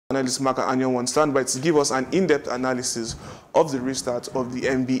Analyst Maka Anyawu on standby to give us an in-depth analysis of the restart of the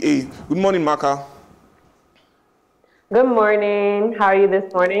NBA. Good morning, Maka. Good morning. How are you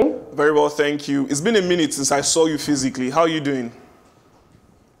this morning? Very well, thank you. It's been a minute since I saw you physically. How are you doing?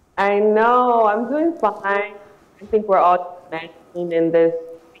 I know. I'm doing fine. I think we're all managing in this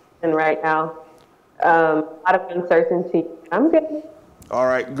season right now. A lot of uncertainty. I'm good. All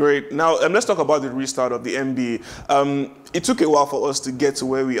right, great. Now, let's talk about the restart of the NBA. It took a while for us to get to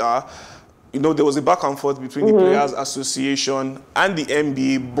where we are. You know, there was a back and forth between the Players Association and the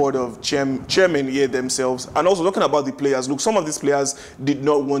NBA Board of Chairmen here themselves. And also talking about the players, look, some of these players did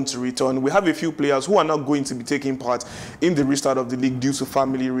not want to return. We have a few players who are not going to be taking part in the restart of the league due to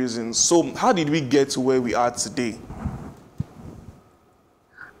family reasons. So how did we get to where we are today?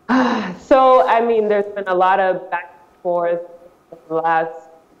 So, I mean, there's been a lot of back and forth in the last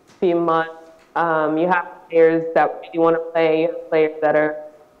few months. You have players that really want to play, you have players that are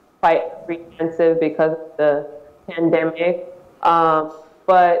quite apprehensive because of the pandemic.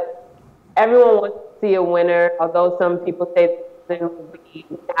 But everyone wants to see a winner, although some people say the season will be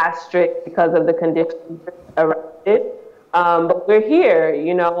asterisk because of the conditions around it. But we're here,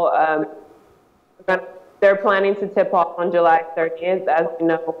 you know. They're planning to tip off on July 30th, as you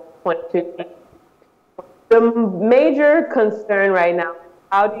know, 22. The major concern right now is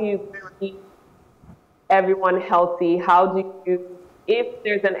how do you keep everyone healthy? How do you, if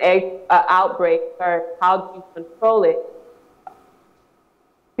there's an outbreak, or how do you control it?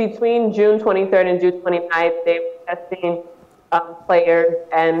 Between June 23rd and June 29th, they were testing players,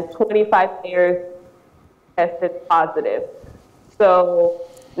 and 25 players tested positive. So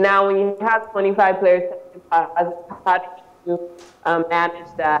now when you have 25 players tested positive, how do you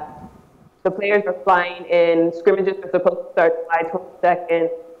manage that? The players are flying in. Scrimmages are supposed to start July 22nd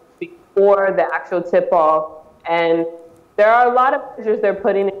before the actual tip-off. And there are a lot of measures they're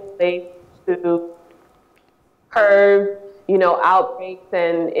putting in place to curb, you know, outbreaks.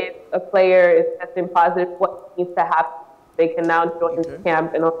 And if a player is testing positive, what needs to happen? They can now join the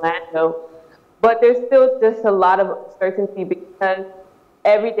camp in Orlando. But there's still just a lot of uncertainty because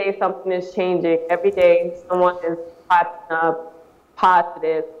every day something is changing. Every day someone is popping up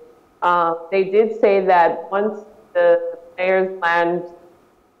positive. They did say that once the players land,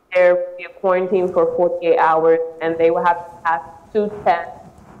 there will be a quarantine for 48 hours, and they will have to pass 2 tests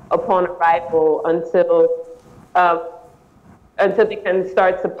upon arrival until they can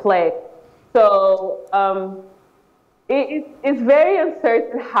start to play. So it's very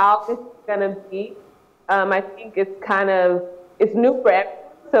uncertain how this is going to be. I think it's new for everyone,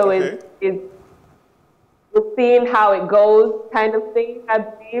 so it's we're seeing how it goes kind of thing, I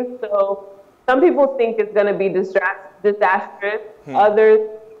believe. So some people think it's going to be disastrous.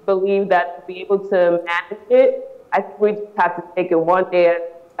 Others believe that to be able to manage it, I think we just have to take it one day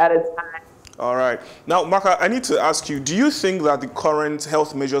at a time. All right. Now, Maka, I need to ask you, do you think that the current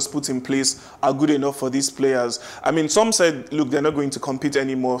health measures put in place are good enough for these players? I mean, some said, look, they're not going to compete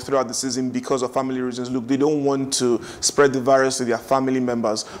anymore throughout the season because of family reasons. Look, they don't want to spread the virus to their family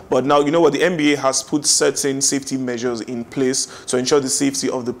members. But now, you know what, the NBA has put certain safety measures in place to ensure the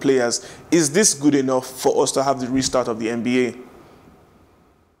safety of the players. Is this good enough for us to have the restart of the NBA?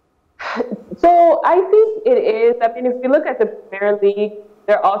 So I think it is. I mean, if you look at the Premier League,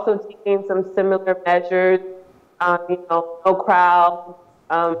 they're also taking some similar measures, you know, no crowd,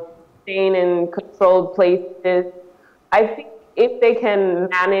 staying in controlled places. I think if they can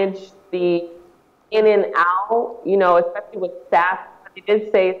manage the in and out, you know, especially with staff, they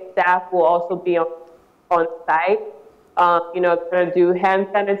did say staff will also be on site. You know, they're going to do hand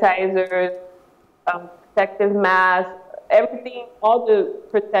sanitizers, protective masks, everything, all the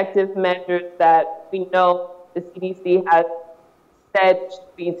protective measures that we know the CDC has said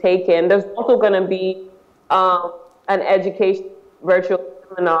should be taken. There's also going to be an education virtual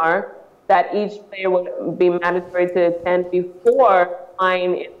seminar that each player would be mandatory to attend before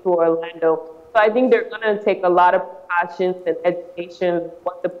flying into Orlando. So I think they're going to take a lot of precautions and education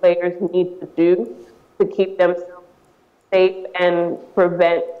what the players need to do to keep themselves safe and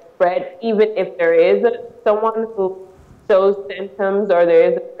prevent spread, even if there is someone who shows symptoms or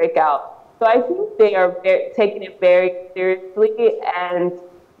there is a breakout. So I think they are taking it very seriously, and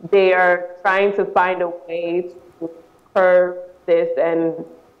they are trying to find a way to curb this and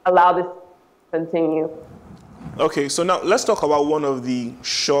allow this to continue. Okay, so now let's talk about one of the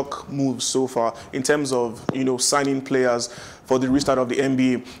shock moves so far in terms of, you know, signing players for the restart of the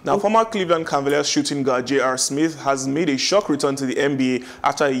NBA. Now, former Cleveland Cavaliers shooting guard J.R. Smith has made a shock return to the NBA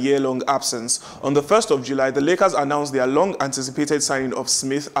after a year-long absence. On the 1st of July, the Lakers announced their long-anticipated signing of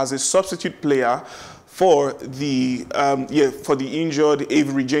Smith as a substitute player for the injured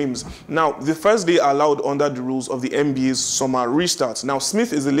Avery James. Now, the first day allowed under the rules of the NBA's summer restart. Now,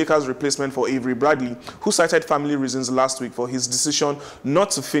 Smith is the Lakers' replacement for Avery Bradley, who cited family reasons last week for his decision not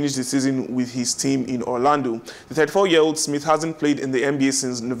to finish the season with his team in Orlando. The 34-year-old Smith hasn't played in the NBA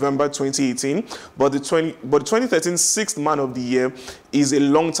since November 2018, but the 2013 Sixth Man of the Year is a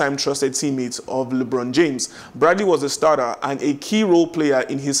long-time trusted teammate of LeBron James. Bradley was a starter and a key role player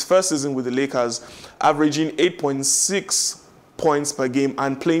in his first season with the Lakers, averaging 8.6 points per game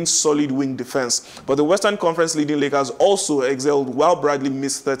and playing solid wing defense. But the Western Conference leading Lakers also excelled while Bradley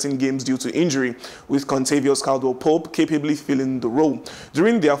missed 13 games due to injury, with Contavious Caldwell-Pope capably filling the role.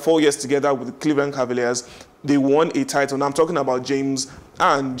 During their 4 years together with the Cleveland Cavaliers, they won a title, and I'm talking about James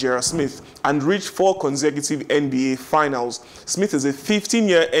and J.R. Smith, and reached 4 consecutive NBA finals. Smith is a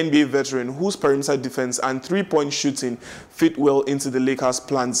 15-year NBA veteran whose perimeter defense and three-point shooting fit well into the Lakers'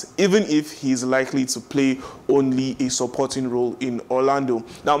 plans, even if he is likely to play only a supporting role in Orlando.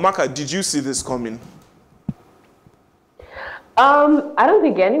 Now, Maka, did you see this coming? I don't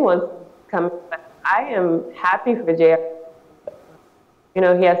think anyone's coming, but I am happy for J.R. You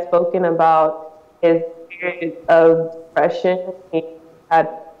know, he has spoken about his period of depression. He had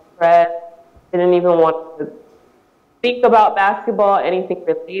stress, didn't even want to think about basketball, anything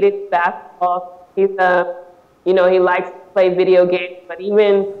related to basketball. He's you know, he likes to play video games, but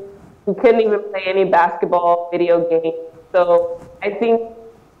even he couldn't even play any basketball video games. So I think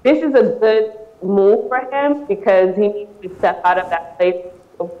this is a good move for him because he needs to step out of that place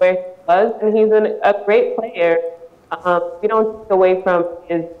of where he was, and he's a great player. We don't take away from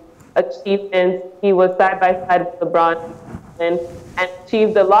his achievements. He was side by side with LeBron and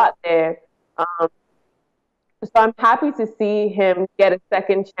achieved a lot there. So I'm happy to see him get a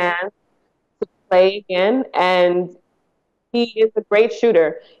second chance to play again, and he is a great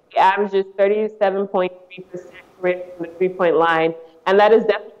shooter. He averages 37.3% from the three-point line, and that is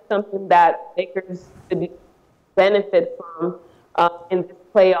definitely something that Lakers could benefit from in this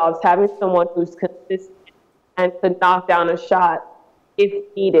playoffs, having someone who's consistent and could knock down a shot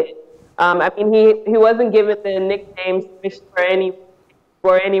if needed. I mean, he wasn't given the nickname Swish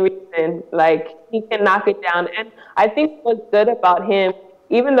for any reason. Like, he can knock it down. And I think what's good about him,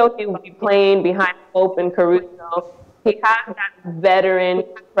 even though he will be playing behind Pope and Caruso, he has that veteran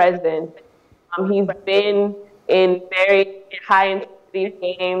presence. He's been in very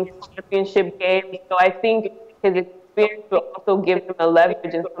high-intensity games, championship games. So I think his experience will also give him a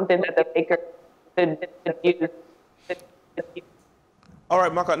leverage and something that the Lakers could use. All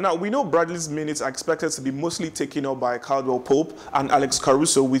right, Maka. Now, we know Bradley's minutes are expected to be mostly taken up by Caldwell-Pope and Alex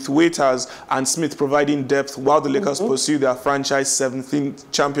Caruso, with Waiters and Smith providing depth while the Lakers pursue their franchise 17th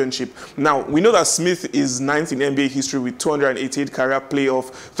championship. Now, we know that Smith is 9th in NBA history with 288 career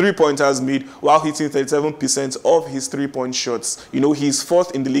playoff three-pointers made while hitting 37% of his three-point shots. You know, he's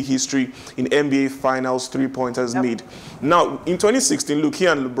 4th in the league history in NBA Finals three-pointers made. Now, in 2016, look, he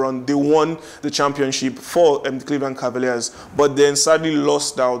and LeBron, they won the championship for the Cleveland Cavaliers, but then sadly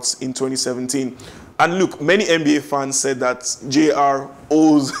lost out in 2017. And look, many NBA fans said that JR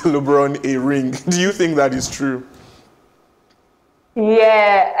owes LeBron a ring. Do you think that is true?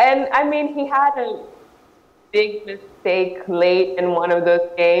 Yeah, and I mean, he had a big mistake late in one of those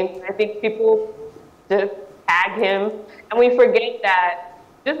games. I think people just tag him, and we forget that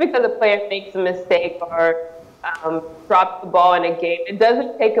just because a player makes a mistake or drops the ball in a game, it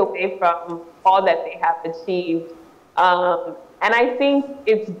doesn't take away from all that they have achieved. And I think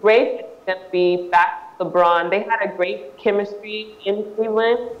it's great that he's going to be back to LeBron. They had a great chemistry in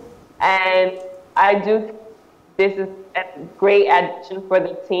Cleveland, and I do think this is a great addition for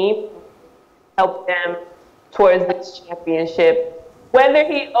the team, help them towards this championship. Whether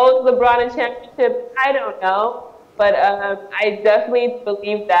he owes LeBron a championship, I don't know, but I definitely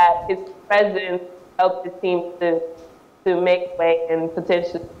believe that his presence helped the team to make way and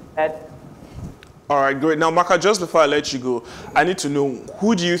potentially that. All right, great. Now, Maka, just before I let you go, I need to know,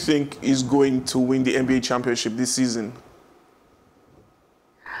 who do you think is going to win the NBA championship this season?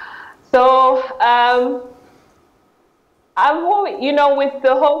 So, you know, with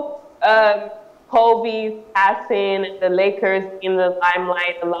the whole Kobe's passing and the Lakers in the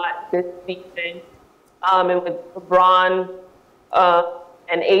limelight a lot this season, and with LeBron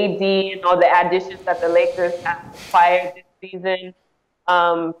and AD and all the additions that the Lakers have acquired this season,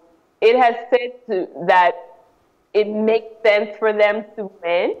 it has said that it makes sense for them to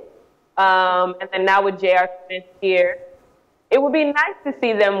win. And then now with J.R. Smith here, it would be nice to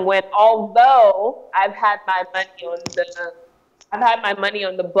see them win. Although I've had my money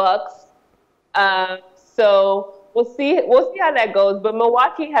on the Bucks. So we'll see how that goes. But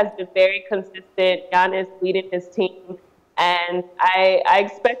Milwaukee has been very consistent. Giannis leading his team, and I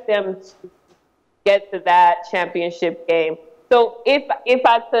expect them to get to that championship game. So if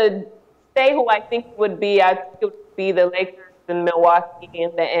I could say who I think would be, I think it would be the Lakers and Milwaukee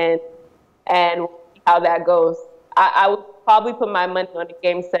in the end, and we'll see how that goes. I would probably put my money on the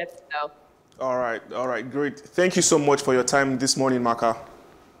game 7 though. All right, great. Thank you so much for your time this morning, Maka.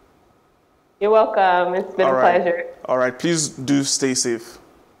 You're welcome. It's been a pleasure. All right, please do stay safe.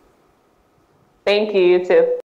 Thank you, you too.